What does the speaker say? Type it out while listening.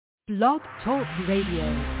Blog Talk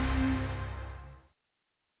Radio.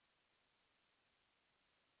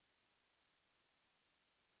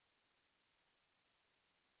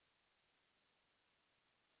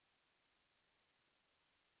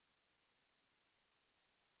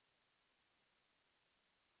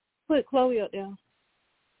 Put Chloe up there.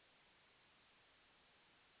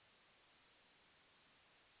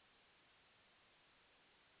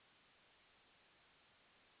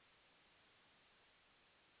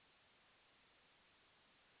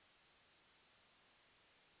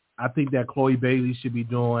 I think that Chloe Bailey should be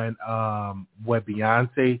doing what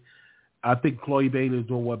Beyonce. I think Chloe Bailey is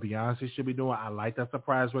doing what Beyonce should be doing. I like that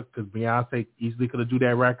surprise record because Beyonce easily could have do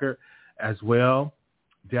that record as well.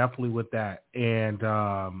 Definitely with that. And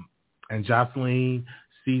Jocelyn,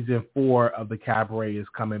 season 4 of the Cabaret is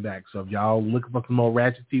coming back. So if y'all looking for some more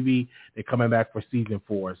Ratchet TV, they're coming back for season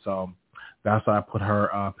 4. So that's why I put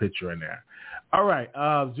her picture in there. All right,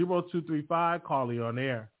 0235, Carly on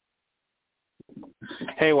air.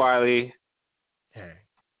 Hey, Wiley. Hey.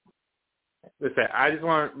 Listen, I just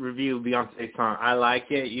want to review Beyonce's song. I like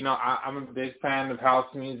it. You know, I'm a big fan of house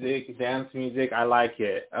music, dance music. I like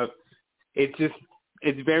it.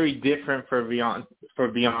 It's very different for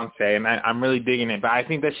Beyonce, and I'm really digging it. But I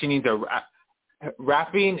think that she needs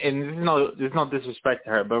rapping, and there's no disrespect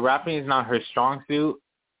to her, but rapping is not her strong suit.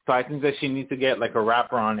 So I think that she needs to get like a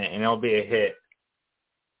rapper on it, and it'll be a hit.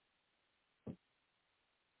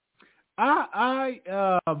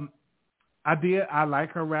 I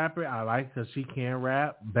like her rapping. I like that she can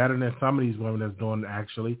rap better than some of these women that's doing it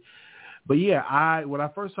actually. But yeah, when I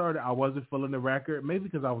first heard it, I wasn't feeling the record, maybe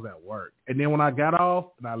because I was at work. And then when I got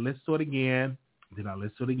off and I listened to it again,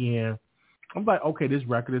 I'm like, okay, this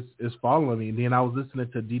record is following me. And then I was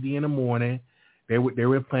listening to DD in the morning. They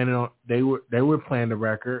were playing the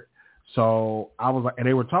record. So I was like, and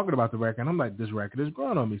they were talking about the record, and I'm like, this record is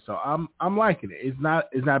growing on me. So I'm liking it. It's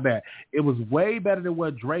not bad. It was way better than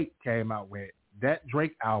what Drake came out with. That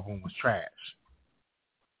Drake album was trash.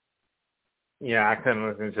 Yeah, I couldn't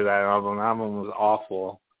listen to that album. The album was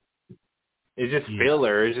awful. It's just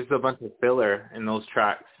filler. It's just a bunch of filler in those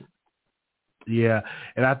tracks. Yeah,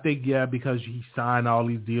 and I think because he signed all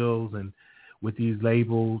these deals and with these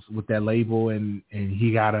labels, with that label, and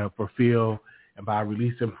he gotta fulfill. And by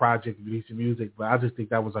releasing music, but I just think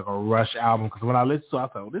that was like a Rush album because when I listened to it, I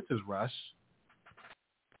thought, oh, this is Rush.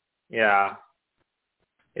 Yeah.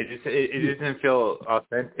 It just didn't feel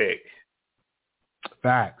authentic.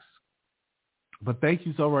 Facts. But thank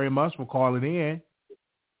you so very much for calling in.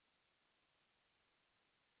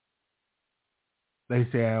 They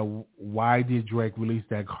said, why did Drake release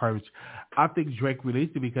that garbage? I think Drake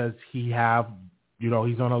released it because he's on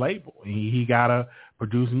a label. He gotta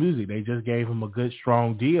produce music. They just gave him a good,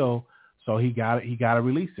 strong deal, so he gotta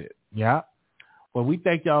release it. Yeah. Well, we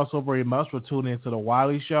thank y'all so very much for tuning into the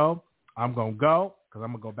Wiley Show. I'm gonna go because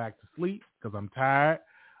I'm gonna go back to sleep because I'm tired.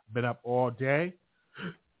 Been up all day.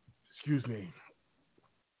 Excuse me.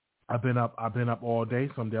 I've been up all day,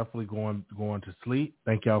 so I'm definitely going to sleep.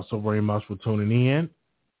 Thank y'all so very much for tuning in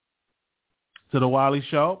to the Wiley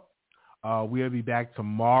Show. We'll be back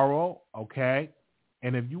tomorrow, okay?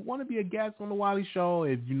 And if you want to be a guest on the Wiley Show,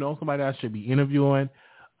 if you know somebody that I should be interviewing,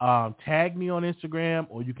 tag me on Instagram,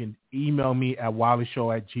 or you can email me at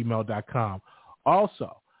wileyshow@gmail.com.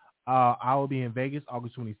 Also, I will be in Vegas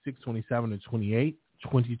August 26, 27, and 28,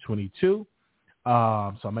 2022.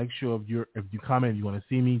 So make sure if you come in, you want to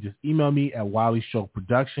see me, just email me at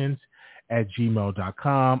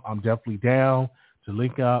wileyshowproductions@gmail.com. I'm definitely down to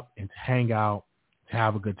link up and to hang out, to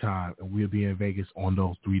have a good time. And we'll be in Vegas on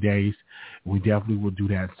those 3 days. We definitely will do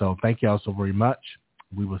that. So thank y'all so very much.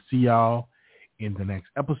 We will see y'all in the next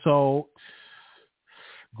episode.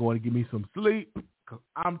 Going to give me some sleep because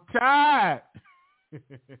I'm tired.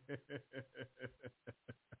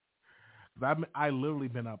 I literally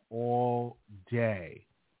been up all day.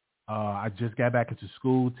 I just got back into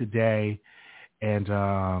school today, and so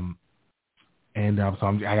I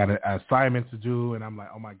got an assignment to do, and I'm like,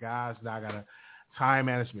 oh my gosh, now I got to time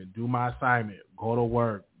management, do my assignment, go to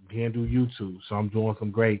work, then do YouTube. So I'm doing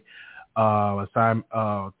some great time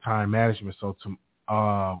management. So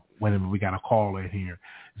whenever we got a call in here,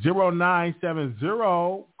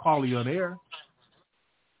 0970, call you on air.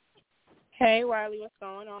 Hey, Wiley, what's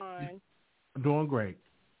going on? I'm doing great.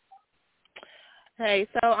 Hey,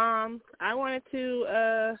 so I wanted to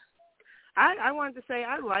I wanted to say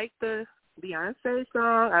I like the Beyonce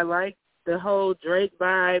song. I like the whole Drake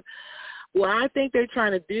vibe. What I think they're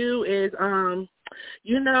trying to do is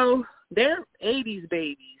they're 80s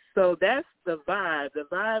babies. So that's the vibe. The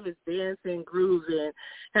vibe is dancing, grooving,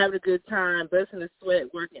 having a good time, busting a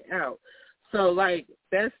sweat, working out. So, like,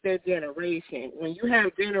 that's their generation. When you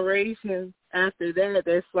have generations after that,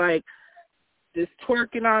 that's like just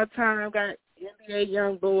twerking all the time, got NBA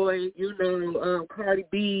young boy, Cardi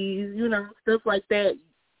B's, stuff like that.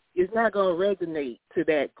 It's not going to resonate to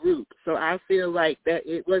that group. So I feel like that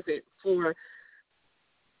it wasn't for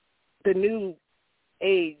the new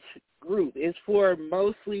age group. It's for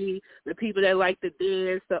mostly the people that like to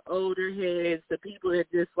dance, the older heads, the people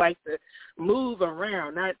that just like to move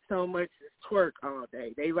around, not so much as twerk all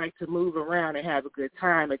day. They like to move around and have a good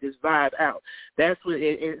time and just vibe out. That's what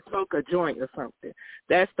it smoke a joint or something.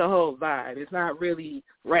 That's the whole vibe. It's not really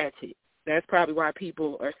ratchet. That's probably why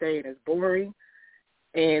people are saying it's boring,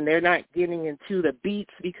 and they're not getting into the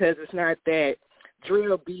beats because it's not that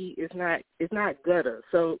drill beat. It's not gutter.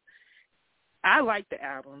 So I like the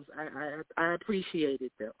albums. I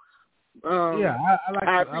appreciated them.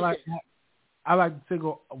 I like the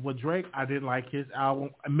single with Drake. I didn't like his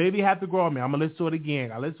album. Maybe Have to Grow on Me. I'm gonna listen to it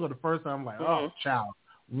again. I listened to it the first time. I'm like, oh, child,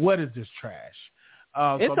 what is this trash?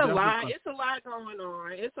 It's a lot. It's a lot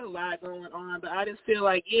going on. But I just feel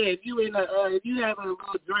like, if you if you have a little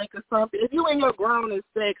drink or something, if you in your grown and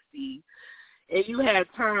sexy, and you have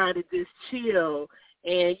time to just chill,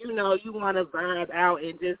 and you want to vibe out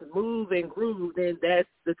and just move and groove, then that's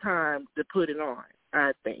the time to put it on,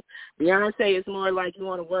 I think. Beyonce is more like you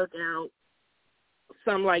want to work out,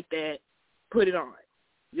 something like that, put it on.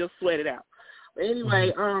 You'll sweat it out. But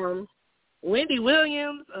anyway, Wendy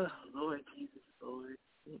Williams, oh, Lord Jesus, Lord.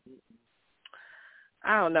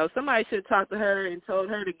 I don't know. Somebody should have talked to her and told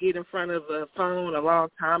her to get in front of a phone a long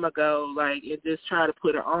time ago, and just try to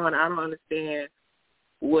put her on. I don't understand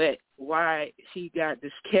why she got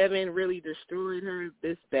this. Kevin really destroyed her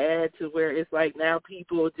this bad to where it's like now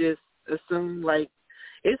people just assume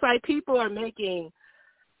it's like people are making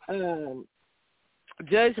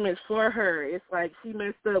judgments for her. It's like she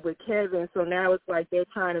messed up with Kevin, so now it's like they're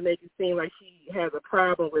trying to make it seem like she has a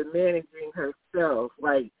problem with managing herself,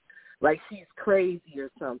 like she's crazy or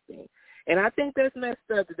something. And I think that's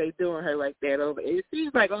messed up that they doing her like that over. It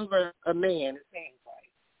seems like over a man. It seems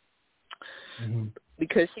like. Mm-hmm.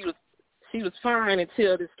 Because she was fine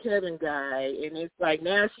until this Kevin guy, and it's like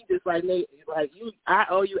now she just like I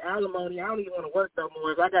owe you alimony. I don't even want to work no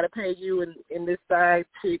more. If I got to pay you in this side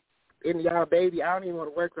chick and y'all baby, I don't even want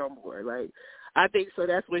to work no more. Like, I think so.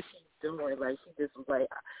 That's what she's doing. Like, she just was like,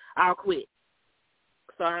 I'll quit.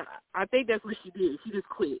 So I think that's what she did. She just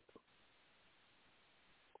quit.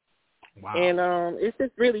 Wow. And it's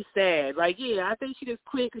just really sad. Like, I think she just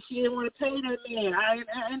quit because she didn't want to pay that man.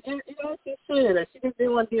 And she said she just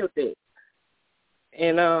didn't want to deal with it.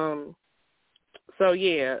 And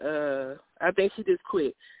I think she just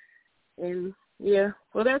quit. And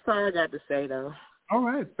well, that's all I got to say though. All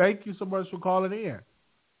right, thank you so much for calling in.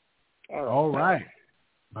 All right,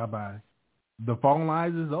 bye. The phone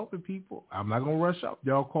lines is open, people. I'm not gonna rush up.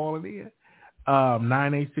 Y'all calling in.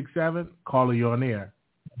 9867. Caller, you're on air.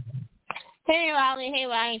 Hey,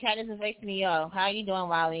 Wiley. This is Vic from New York. How are you doing,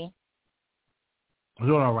 Wiley? I'm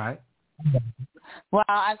doing all right. Well,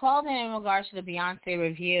 I called in regards to the Beyonce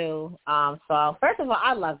review. So, first of all,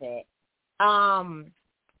 I love it.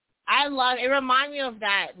 It reminds me of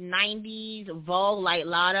that 90s Vogue, like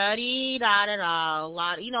la-da-dee-da-da-da,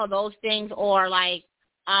 those things, or like,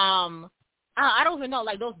 I don't even know,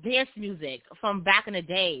 like those dance music from back in the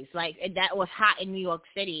days, like that was hot in New York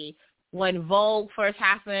City when Vogue first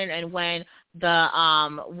happened and when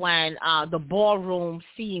the ballroom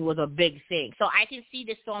scene was a big thing. So I can see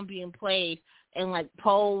this song being played in like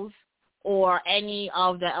Pose or any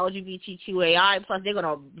of the LGBTQAI. Plus, they're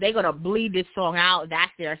gonna bleed this song out.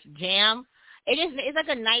 That's their jam. It's like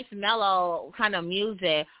a nice mellow kind of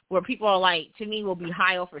music where people are like, to me, will be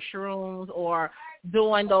high off of shrooms or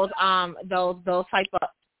doing those type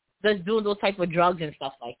of drugs and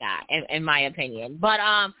stuff like that. In my opinion, but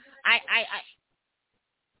I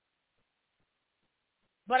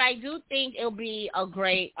do think it'll be a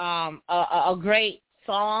great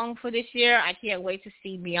song for this year. I can't wait to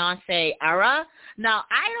see Beyonce era. Now,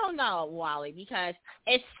 I don't know, Wally, because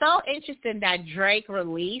it's so interesting that Drake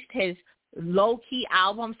released his low-key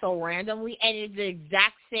album so randomly, and it's the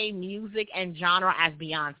exact same music and genre as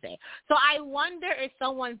Beyonce. So I wonder if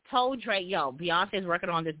someone told Drake, yo, Beyonce's working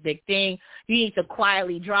on this big thing. You need to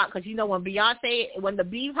quietly drop, because when the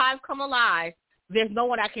Beehive come alive, there's no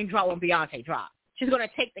one that can drop when Beyonce drops. She's going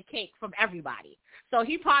to take the cake from everybody. So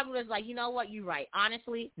he probably was like, you know what, you're right.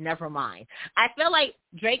 Honestly, never mind. I feel like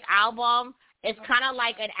Drake's album is kind of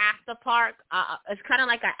like an it's kind of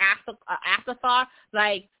like an afterthought.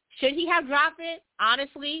 Like, should he have dropped it?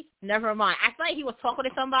 Honestly, never mind. I feel like he was talking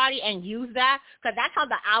to somebody and used that, because that's how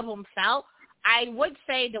the album felt. I would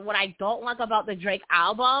say that what I don't like about the Drake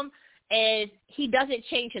album is he doesn't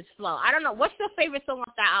change his flow. I don't know. What's your favorite song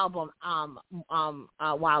off that album,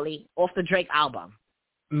 Wiley, off the Drake album?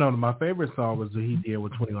 No, my favorite song was what he did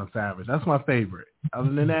with 21 Savage. That's my favorite.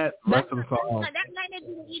 Other than that, the rest of the song. That's not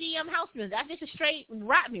even EDM house music. That's just a straight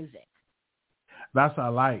rap music. That's what I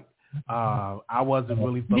like. I wasn't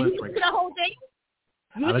really feeling Did you listen to the whole thing?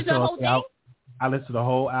 You listened to the whole thing? I listened to the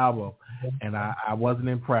whole album, and I wasn't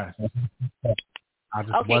impressed. I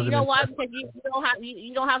just okay, wasn't you know why? impressed. Because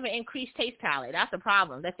you don't have an increased taste palette. That's the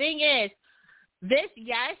problem. The thing is,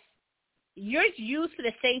 you're used to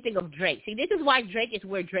the same thing of Drake. See, this is why Drake is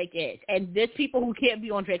where Drake is, and there's people who can't be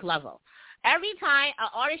on Drake level. Every time, an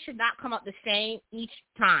artist should not come up the same each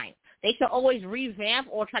time. They should always revamp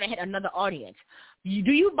or try to hit another audience. Do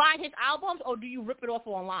you buy his albums or do you rip it off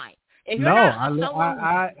online? I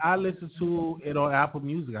listen to it on Apple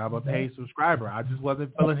Music. I'm a paid subscriber. I just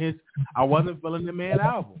wasn't feeling I wasn't feeling the man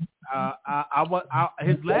album.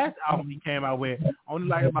 His last album he came out with only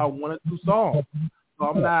like about 1 or 2 songs. So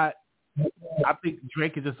I'm not. I think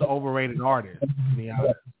Drake is just an overrated artist, to be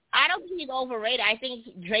honest. I don't think he's overrated. I think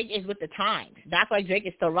Drake is with the times. That's why Drake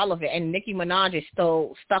is still relevant, and Nicki Minaj is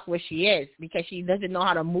still stuck where she is because she doesn't know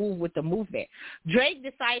how to move with the movement. Drake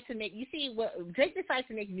decides to make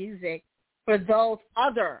music for those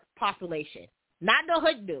other population, not the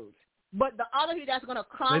hood dudes, but the other dude that's gonna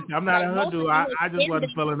come. Listen, I'm not a hood dude. I just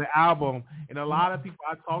wasn't feeling the album, and a lot of people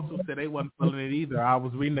I talked to said they wasn't feeling it either. I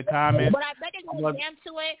was reading the comments. But I bet they're gonna jam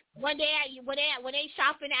to it when they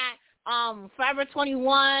shopping at Forever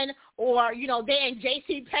 21 or they in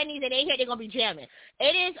JC Penney's and they here they're gonna be jamming.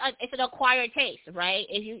 It's an acquired taste, right?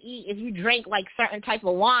 If you drink like certain type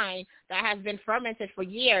of wine that has been fermented for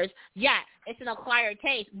years, yeah, it's an acquired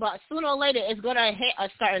taste. But sooner or later it's gonna hit a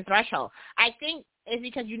certain threshold. I think it's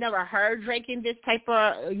because you never heard Drake in this type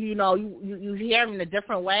of you hear him in a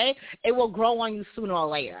different way. It will grow on you sooner or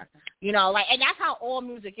later. And that's how all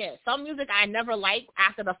music is. Some music I never liked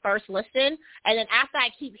after the first listen, and then after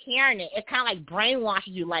I keep hearing it, it kind of like brainwashes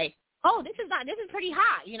you. Like, oh, this is pretty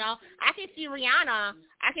hot. I can see Rihanna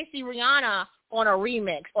on a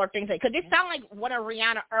remix or things like. Because this sound like one of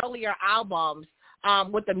Rihanna's earlier albums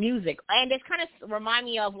with the music, and this kind of remind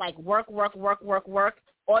me of like Work, Work, Work, Work, Work,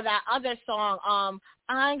 or that other song,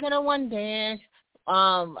 I'm Gonna One Dance.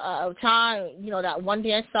 That One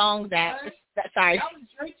Dance song sorry. That was a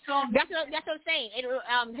great song. That's what I'm saying.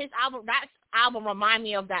 His album, that album remind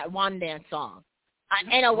me of that One Dance song.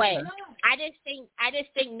 In a way, I just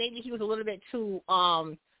think maybe he was a little bit too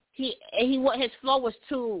his flow was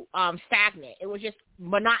too stagnant. It was just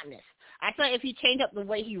monotonous. I thought if he changed up the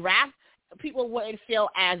way he rapped, people wouldn't feel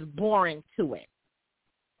as boring to it.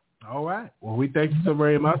 All right. Well, we thank you so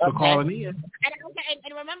very much for calling in. And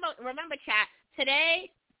remember, chat,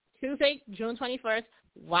 today, Tuesday, June 21st,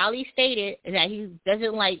 Wiley stated that he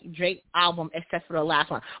doesn't like Drake's album except for the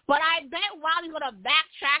last one. But I bet Wiley's going to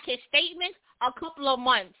backtrack his statements a couple of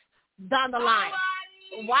months down the line.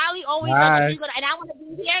 Wiley always does it. And I want to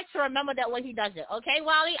be here to remember that when he does it. Okay,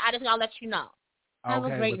 Wiley? I just got to let you know. Have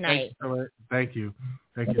a great night. Thank you.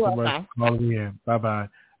 Thank you so much for calling in. Bye-bye.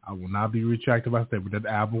 I will not be retracting my statement. That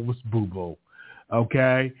album was boo-boo.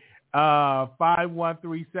 Okay?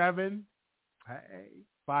 5137. Hey,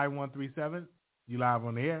 5137. You live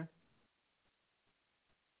on the air.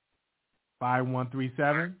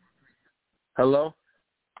 5137. Hello?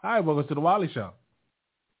 Hi, welcome to the Wiley Show.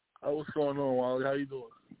 Oh, what's going on, Wiley? How you doing?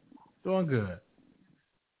 Doing good.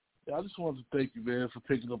 Yeah, I just wanted to thank you, man, for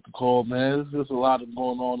picking up the call, man. There's a lot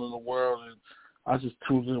going on in the world, and I just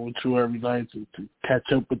tune in with you every night to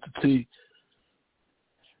catch up with the tea.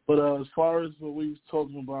 But as far as what we was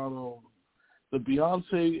talking about, the Beyonce,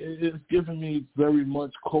 it's giving me very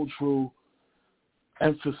much cultural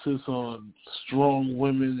emphasis on strong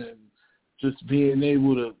women and just being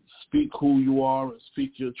able to speak who you are and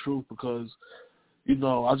speak your truth because,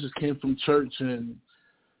 I just came from church and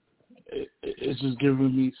it's just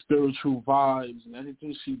giving me spiritual vibes and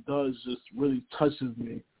anything she does just really touches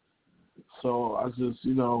me. So I just,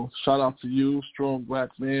 shout out to you, strong black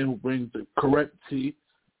man who brings the correct tea.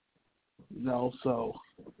 So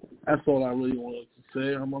that's all I really wanted to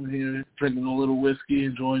say. I'm here drinking a little whiskey,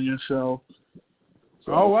 enjoying your show.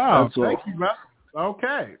 So, oh, wow. Thank you, man.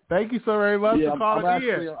 Okay. Thank you so very much for calling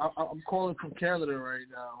in. I'm calling from Canada right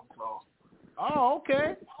now. So. Oh,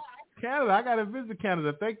 okay. Canada. I got to visit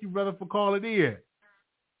Canada. Thank you, brother, for calling in.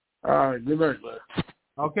 All right. Good night, man.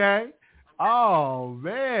 Okay. Oh,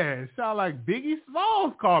 man. Sound like Biggie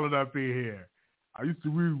Smalls calling up in here. I used to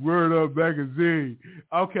read Word Up magazine.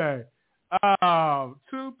 Okay.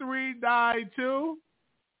 2392.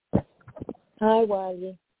 Hi,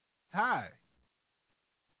 Wiley. Hi.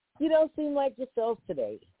 You don't seem like yourself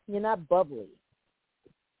today. You're not bubbly.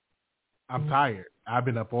 I'm tired. I've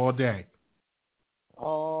been up all day.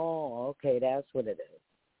 Oh, okay. That's what it is.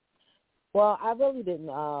 Well, I really didn't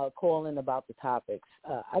call in about the topics.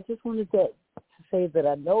 I just wanted to say that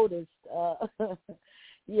I noticed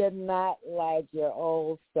you're not like your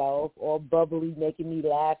old self or bubbly, making me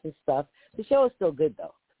laugh and stuff. The show is still good,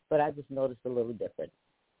 though, but I just noticed a little different.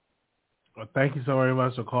 Well, thank you so very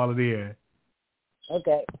much for calling in.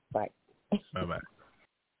 Okay, bye. Bye-bye.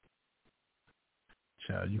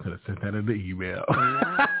 Child, you could have sent that in the email.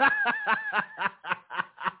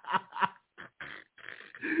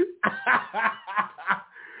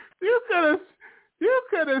 You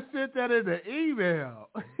could have sent that in the email.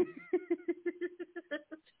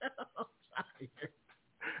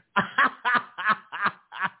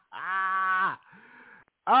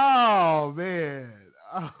 Oh man.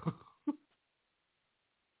 Oh.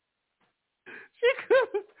 She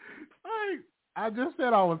could. Like, I just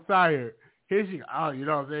said I was tired. Here she. Oh, you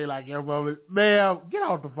know what I'm saying? Like, your moment, ma'am, get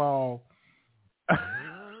off the phone.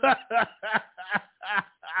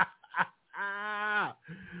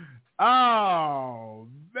 Oh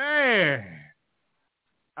man.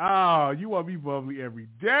 Oh, you want me bubbly every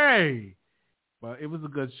day. But it was a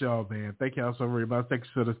good show, man. Thank y'all so very much. Thanks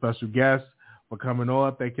to the special guests for coming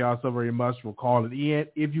on. Thank y'all so very much for calling in.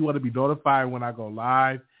 If you want to be notified when I go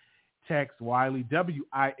live, text Wiley, Wiley,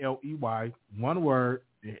 one word,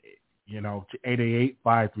 to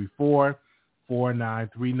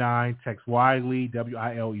 888-534-4939. Text Wiley,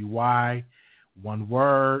 Wiley, one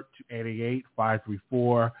word, to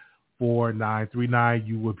 888-534-4939.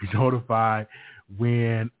 You will be notified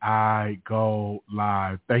when I go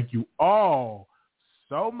live. Thank you all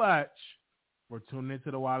so much for tuning into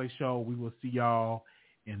the Wiley Show. We will see y'all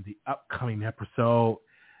in the upcoming episode.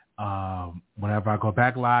 Whenever I go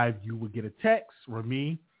back live, you will get a text from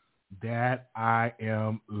me that I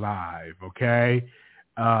am live. Okay.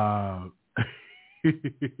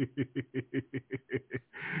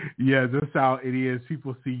 Yeah, that's how it is.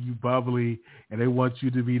 People see you bubbly and they want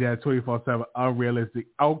you to be that 24/7 unrealistic.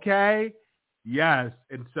 Okay. Yes.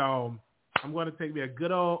 And so I'm going to take me a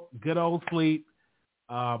good old sleep.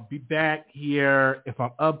 Be back here if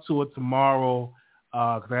I'm up to it tomorrow.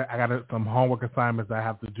 Cause I got some homework assignments I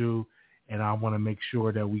have to do, and I want to make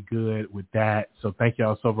sure that we good with that. So thank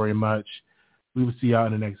y'all so very much. We will see y'all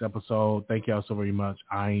in the next episode. Thank y'all so very much.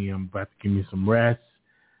 I am about to give me some rest.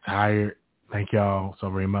 Tired. Thank y'all so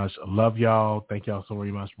very much. I love y'all. Thank y'all so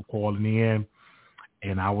very much for calling in,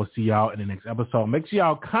 and I will see y'all in the next episode. Make sure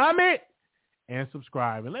y'all comment and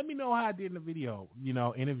subscribe, and let me know how I did in the video.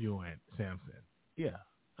 Interviewing Samson. Yeah,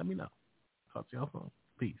 let me know. Talk to y'all soon.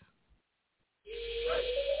 Peace.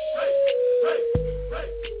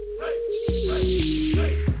 Hey.